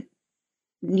wouldn't,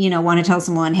 want to tell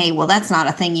someone, hey, well, that's not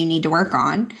a thing you need to work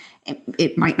on.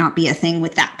 It might not be a thing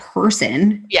with that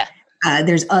person. Yeah.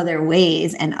 There's other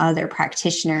ways and other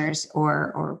practitioners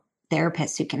or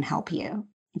therapists who can help you.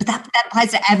 But that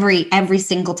applies to every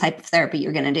single type of therapy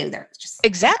you're going to do. There's just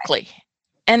exactly,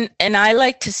 and I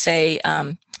like to say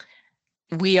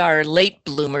we are late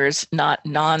bloomers, not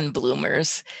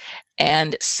non-bloomers,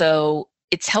 and so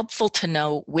it's helpful to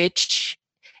know which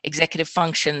executive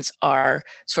functions are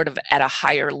sort of at a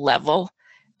higher level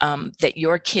that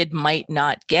your kid might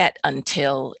not get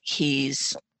until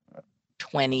he's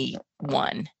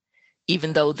 21,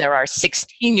 even though there are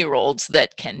 16-year-olds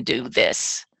that can do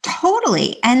this.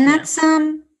 Totally. And that's,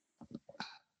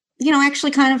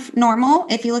 actually kind of normal.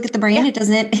 If you look at the brain, it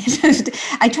doesn't,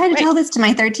 I try to tell this to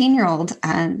my 13-year-old,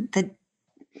 that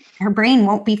her brain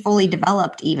won't be fully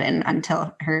developed even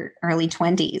until her early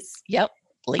 20s. Yep.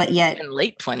 But yet in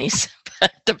late 20s,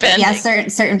 depending. Yeah,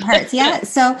 certain parts. Yeah.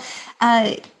 So,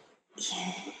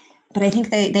 but I think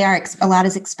they are, a lot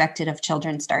is expected of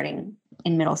children starting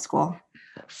in middle school.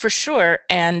 For sure.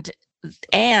 And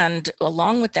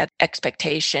along with that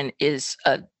expectation is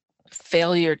a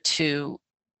failure to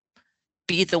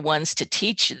be the ones to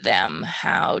teach them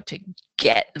how to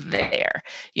get there.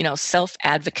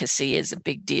 Self-advocacy is a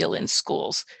big deal in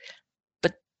schools,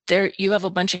 but there you have a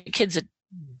bunch of kids that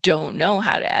don't know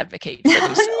how to advocate for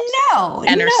themselves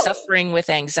and are suffering with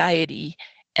anxiety,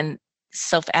 and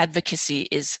self-advocacy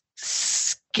is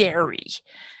scary.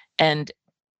 And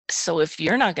so if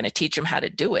you're not going to teach them how to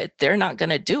do it, they're not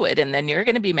going to do it. And then you're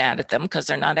going to be mad at them because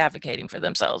they're not advocating for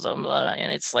themselves. And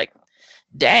it's like,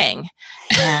 dang.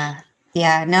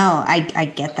 Yeah, no,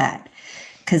 I get that.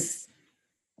 Because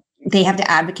they have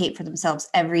to advocate for themselves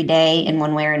every day in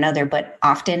one way or another. But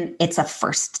often it's a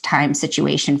first time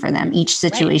situation for them. Each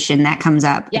situation that comes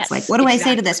up, it's like, what do I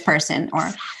say to this person?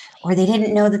 Or they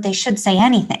didn't know that they should say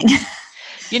anything.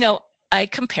 I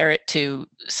compare it to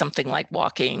something like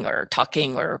walking or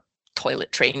talking or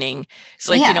toilet training. It's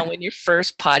like, when you're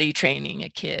first potty training a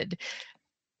kid,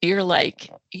 you're like,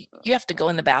 you have to go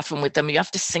in the bathroom with them. You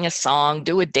have to sing a song,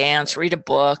 do a dance, read a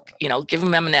book, give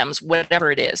them M&Ms,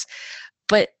 whatever it is.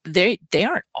 But they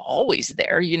aren't always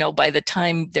there. By the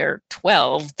time they're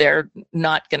 12, they're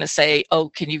not going to say, oh,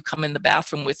 can you come in the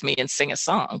bathroom with me and sing a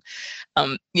song?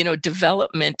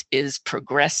 Development is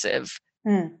progressive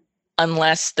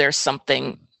unless there's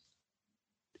something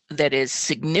that is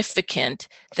significant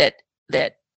that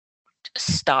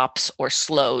stops or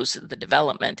slows the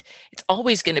development. It's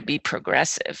always going to be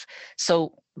progressive.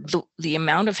 So the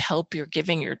amount of help you're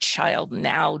giving your child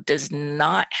now does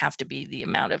not have to be the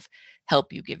amount of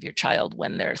help you give your child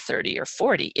when they're 30 or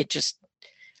 40. It just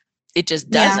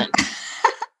doesn't.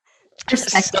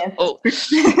 Perspective. So,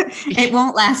 it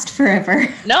won't last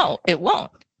forever. No, it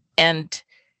won't. And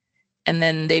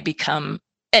then they become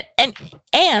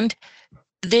and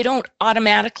they don't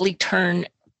automatically turn,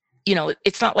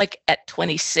 it's not like at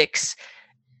 26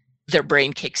 their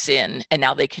brain kicks in and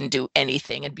now they can do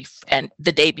anything, and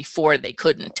the day before they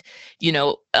couldn't.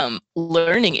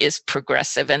 Learning is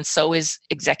progressive, and so is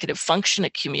executive function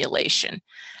accumulation.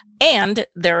 And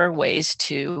there are ways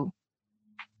to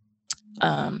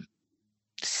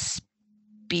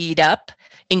speed up,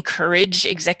 encourage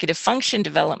executive function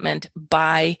development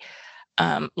by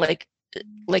like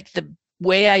the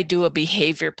way I do a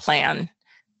behavior plan,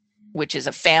 which is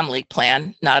a family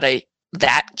plan, not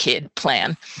that kid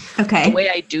plan. Okay. The way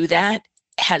I do that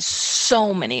has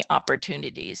so many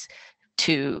opportunities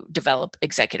to develop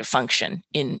executive function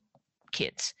in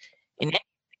kids,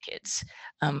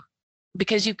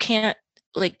 because you can't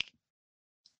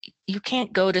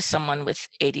go to someone with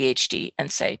ADHD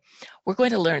and say, we're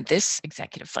going to learn this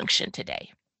executive function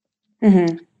today.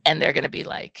 Mm-hmm. And they're going to be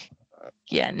like,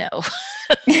 yeah, no.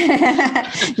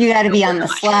 You got to be on the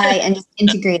fly and just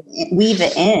integrate it, weave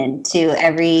it in to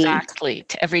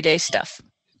to everyday stuff.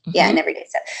 Mm-hmm. Yeah, and everyday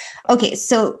stuff. Okay,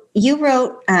 so you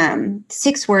wrote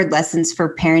 6 word lessons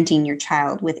for parenting your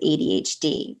child with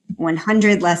ADHD.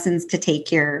 100 lessons to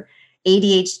take your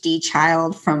ADHD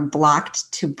child from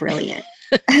blocked to brilliant.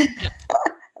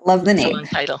 Love the name. Long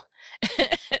title.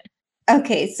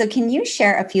 Okay, so can you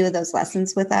share a few of those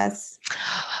lessons with us?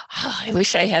 I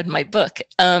wish I had my book.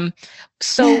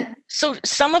 So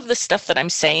some of the stuff that I'm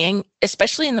saying,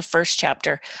 especially in the first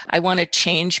chapter, I want to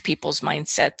change people's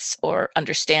mindsets or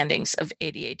understandings of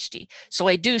ADHD. So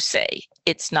I do say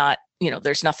it's not,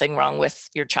 there's nothing wrong with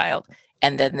your child.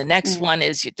 And then the next one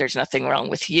is there's nothing wrong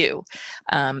with you.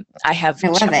 I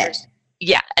love it.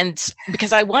 Yeah. And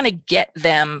because I want to get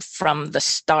them from the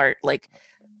start, like,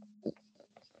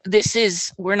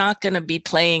 we're not going to be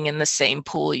playing in the same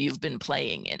pool you've been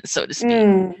playing in, so to speak.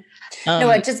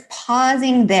 No, just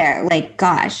pausing there. Like,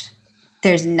 gosh,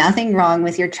 there's nothing wrong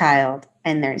with your child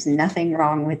and there's nothing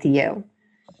wrong with you.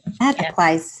 That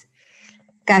applies,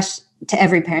 to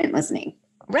every parent listening.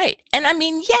 Right. And I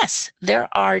mean, yes, there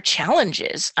are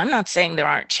challenges. I'm not saying there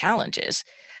aren't challenges,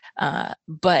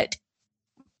 but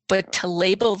to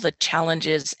label the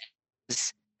challenges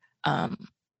as,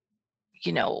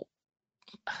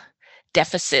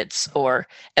 deficits or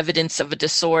evidence of a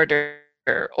disorder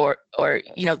or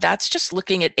that's just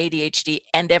looking at ADHD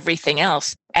and everything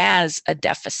else as a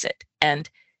deficit. And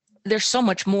there's so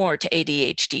much more to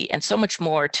ADHD and so much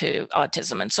more to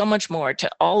autism and so much more to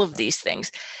all of these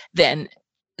things than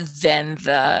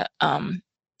the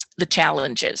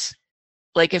challenges.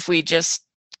 Like, if we just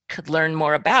could learn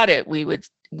more about it,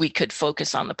 we could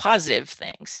focus on the positive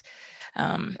things.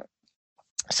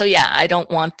 So yeah, I don't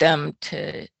want them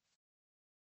to,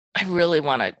 I really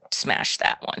want to smash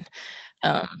that one,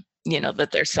 that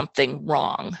there's something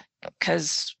wrong,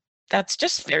 because that's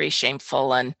just very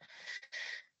shameful. And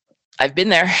I've been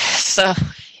there. So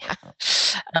yeah.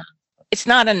 It's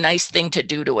not a nice thing to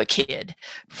do to a kid,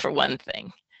 for one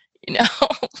thing,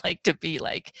 like to be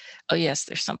like, oh yes,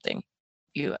 there's something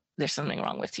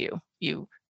wrong with you.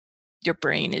 Your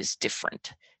brain is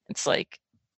different. It's like,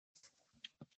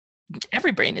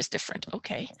 every brain is different.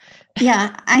 Okay.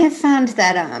 Yeah, I have found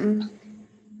that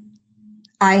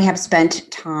I have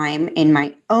spent time in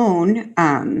my own,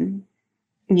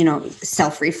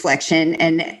 self-reflection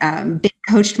and been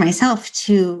coached myself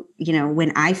to,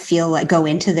 when I feel like go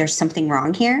into there's something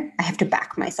wrong here, I have to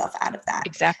back myself out of that.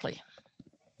 Exactly.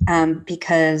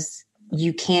 Because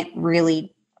you can't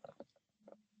really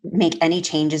make any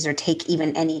changes or take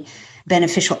even any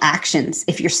beneficial actions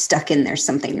if you're stuck in there's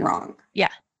something wrong. Yeah.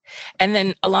 And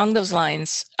then along those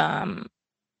lines, I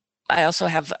also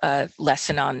have a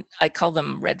lesson on, I call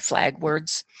them red flag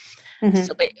words,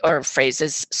 or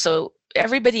phrases. So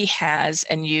everybody has,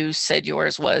 and you said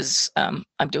yours was, I'm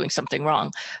doing something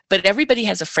wrong, but everybody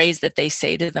has a phrase that they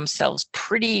say to themselves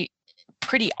pretty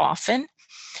often.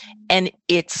 and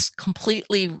it's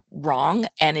completely wrong,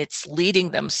 and it's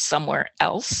leading them somewhere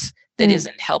else that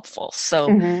isn't helpful.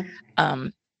 So,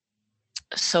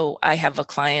 so I have a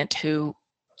client who,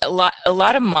 a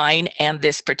lot of mine, and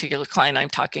this particular client I'm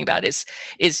talking about is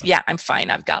yeah, I'm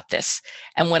fine, I've got this.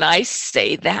 And when I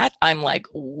say that, I'm like,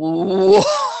 whoa,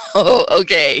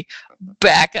 okay,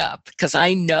 back up, because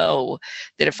I know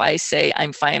that if I say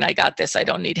I'm fine, I got this, I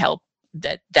don't need help,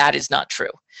 that is not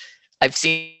true. I've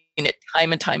seen it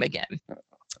time and time again.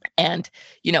 And,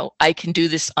 you know, I can do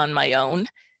this on my own,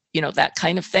 you know, that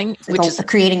kind of thing, which is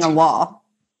creating a wall.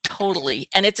 Totally.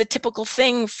 And it's a typical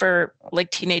thing for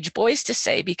like teenage boys to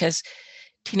say, because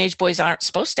teenage boys aren't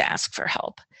supposed to ask for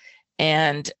help.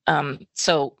 And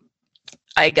so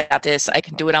I got this, I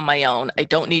can do it on my own. I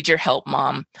don't need your help,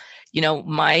 Mom. You know,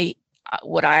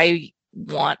 what I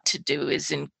want to do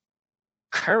is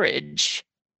encourage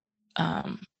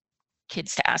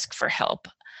kids to ask for help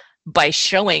by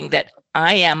showing that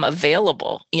I am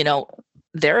available. You know,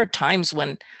 there are times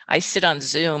when I sit on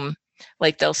Zoom,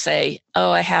 like they'll say,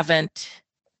 oh, I haven't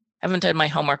done my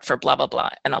homework for blah, blah, blah.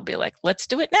 And I'll be like, let's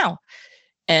do it now.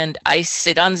 And I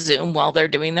sit on Zoom while they're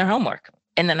doing their homework.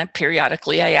 And then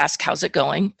periodically I ask, how's it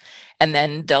going? And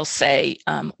then they'll say,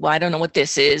 well, I don't know what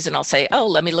this is. And I'll say, oh,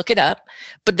 let me look it up.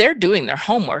 But they're doing their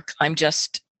homework. I'm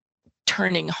just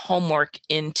turning homework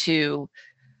into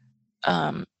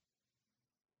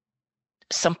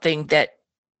something that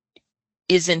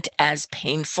isn't as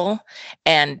painful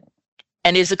and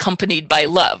is accompanied by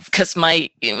love, because my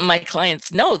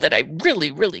clients know that I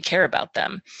really, really care about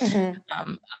them.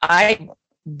 I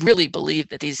really believe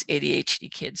that these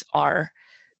ADHD kids are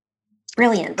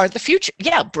brilliant. Are the future.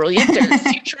 Yeah, brilliant. They're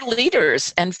future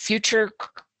leaders and future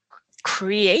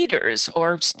creators,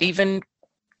 or even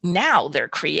now they're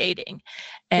creating.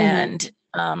 And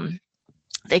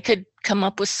they could come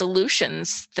up with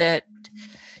solutions that,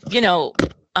 you know,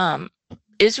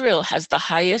 Israel has the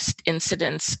highest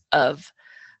incidence of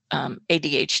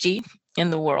ADHD in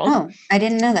the world. Oh, I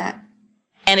didn't know that.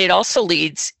 And it also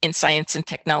leads in science and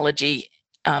technology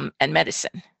and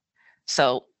medicine.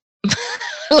 So,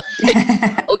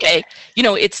 okay, you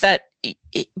know, it's that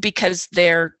because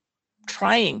they're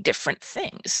trying different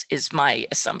things is my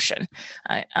assumption.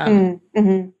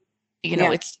 You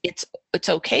know, it's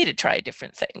okay to try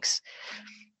different things.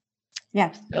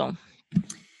 Yeah. So.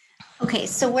 Okay,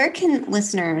 so where can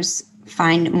listeners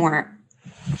find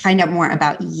out more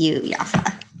about you,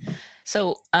 Yafa?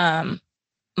 So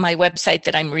my website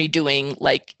that I'm redoing,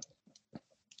 like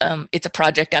it's a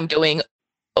project I'm doing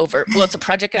it's a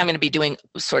project I'm going to be doing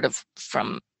sort of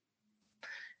from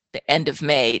the end of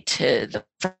May to the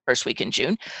first week in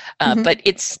June, but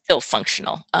it's still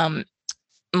functional.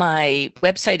 My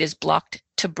website is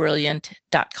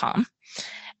blockedtobrilliant.com.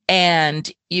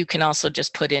 And you can also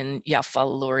just put in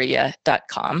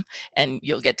yafaluria.com and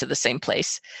you'll get to the same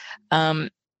place.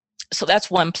 So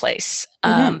that's one place.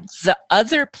 The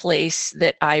other place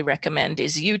that I recommend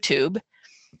is YouTube,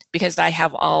 because I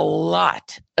have a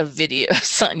lot of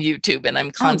videos on YouTube and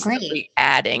I'm constantly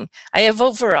adding. I have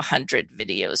over 100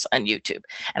 videos on YouTube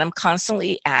and I'm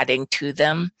constantly adding to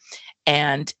them.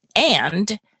 And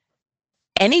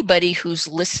anybody who's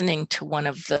listening to one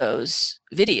of those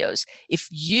videos, if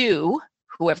you,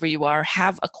 whoever you are,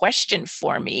 have a question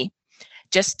for me,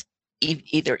 just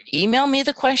either email me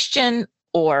the question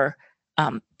or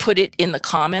put it in the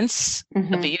comments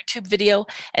of the YouTube video,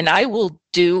 and I will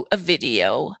do a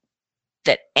video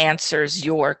that answers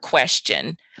your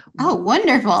question. Oh,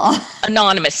 wonderful.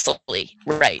 Anonymously,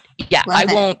 right. Yeah, I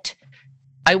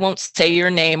won't say your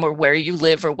name or where you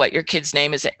live or what your kid's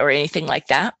name is or anything like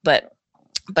that, but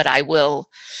I will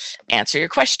answer your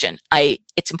question.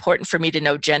 It's important for me to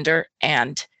know gender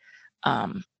and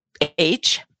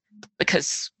age,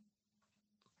 because,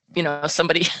 you know,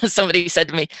 somebody said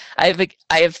to me, I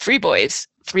have 3 boys,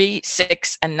 3,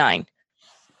 6, and 9,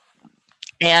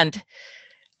 and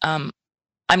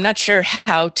I'm not sure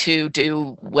how to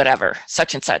do whatever,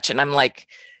 such and such, and I'm like,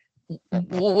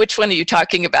 which one are you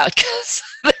talking about? Because,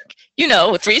 you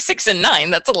know, 3, 6, and 9,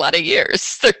 that's a lot of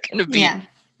years. They're going to be. Yeah.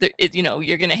 You know,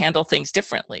 you're going to handle things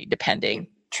differently depending.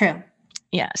 True.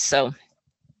 Yeah. So,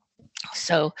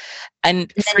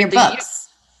 and then your books,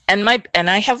 and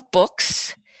I have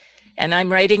books, and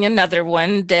I'm writing another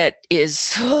one that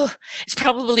is, it's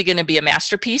probably going to be a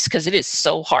masterpiece because it is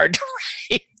so hard to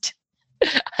write.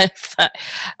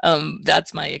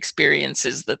 That's my experience,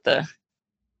 is that the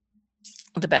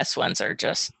best ones are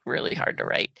just really hard to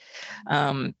write.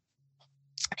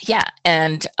 Yeah.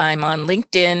 And I'm on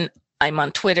LinkedIn. I'm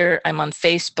on Twitter, I'm on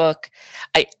Facebook.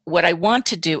 What I want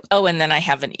to do, and then I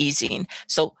have an e-zine.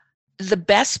 So the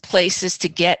best places to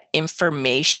get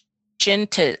information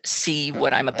to see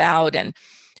what I'm about and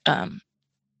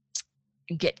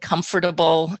get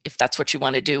comfortable, if that's what you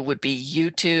want to do, would be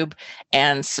YouTube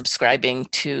and subscribing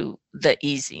to the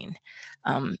e-zine,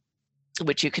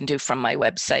 which you can do from my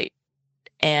website.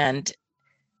 And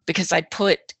because I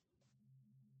put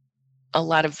a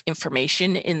lot of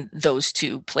information in those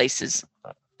two places,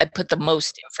 I put the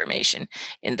most information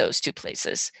in those two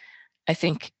places. I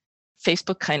think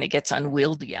Facebook kind of gets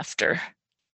unwieldy after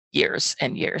years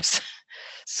and years.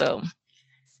 So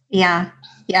yeah.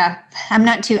 I'm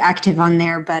not too active on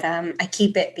there, but I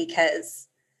keep it because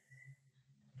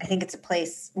I think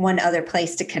it's one other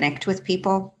place to connect with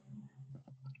people.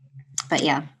 But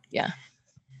yeah.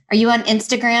 Are you on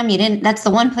Instagram? That's the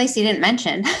one place you didn't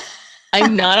mention.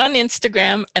 I'm not on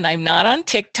Instagram and I'm not on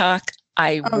TikTok.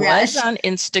 I was on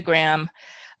Instagram,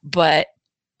 but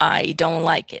I don't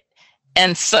like it.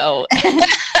 And so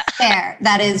fair.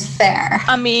 That is fair.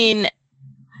 I mean,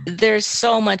 there's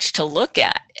so much to look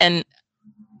at. And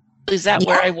is that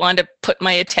where I want to put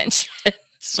my attention?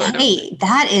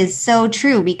 That is so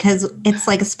true, because it's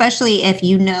like, especially if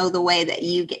you know the way that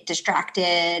you get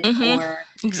distracted or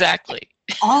exactly.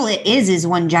 All it is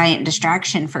one giant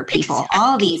distraction for people. Exactly.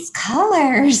 All these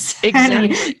colors.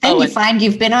 Exactly. Then you find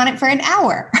you've been on it for an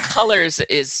hour. Colors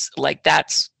is like,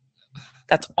 that's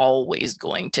always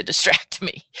going to distract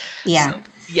me. Yeah.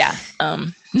 So,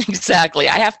 exactly.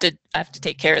 I have to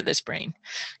take care of this brain.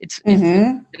 It's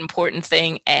an important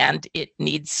thing, and it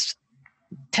needs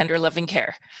tender, loving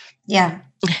care. Yeah,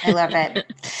 I love it.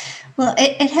 Well,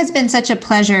 it has been such a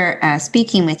pleasure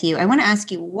speaking with you. I want to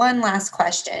ask you one last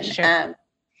question. Sure.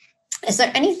 Is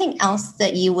there anything else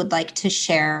that you would like to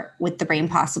share with the Brain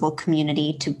Possible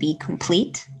community to be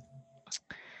complete?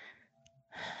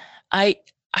 I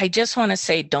just want to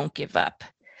say, don't give up.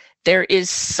 There is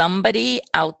somebody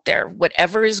out there,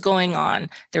 whatever is going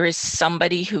on, there is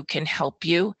somebody who can help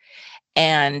you.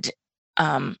 And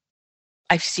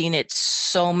I've seen it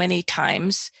so many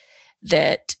times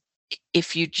that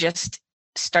if you just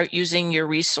start using your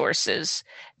resources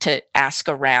to ask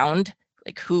around,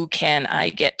 like, who can I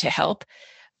get to help?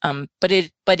 But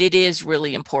it is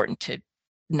really important to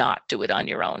not do it on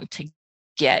your own, to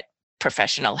get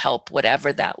professional help,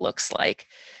 whatever that looks like.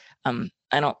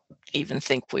 I don't even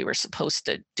think we were supposed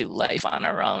to do life on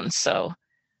our own. So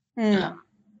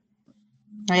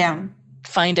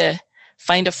find a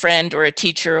friend or a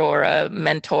teacher or a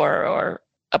mentor or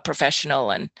a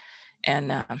professional and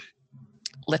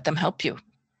let them help you.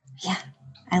 Yeah,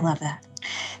 I love that.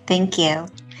 Thank you.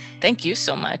 Thank you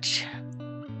so much.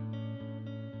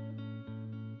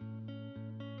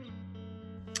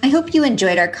 I hope you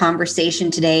enjoyed our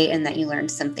conversation today and that you learned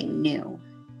something new.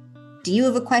 Do you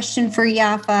have a question for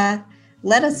Yafa?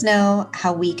 Let us know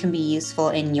how we can be useful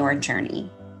in your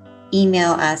journey.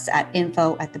 Email us at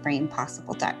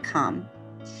info@thebrainpossible.com.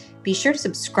 Be sure to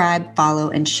subscribe,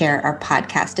 follow, and share our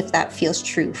podcast if that feels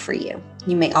true for you.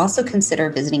 You may also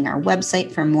consider visiting our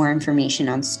website for more information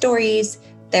on stories,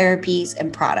 therapies,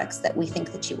 and products that we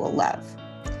think that you will love.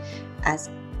 As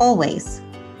always,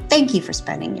 thank you for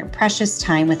spending your precious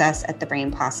time with us at The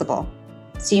Brain Possible.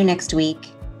 See you next week,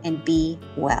 and be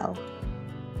well.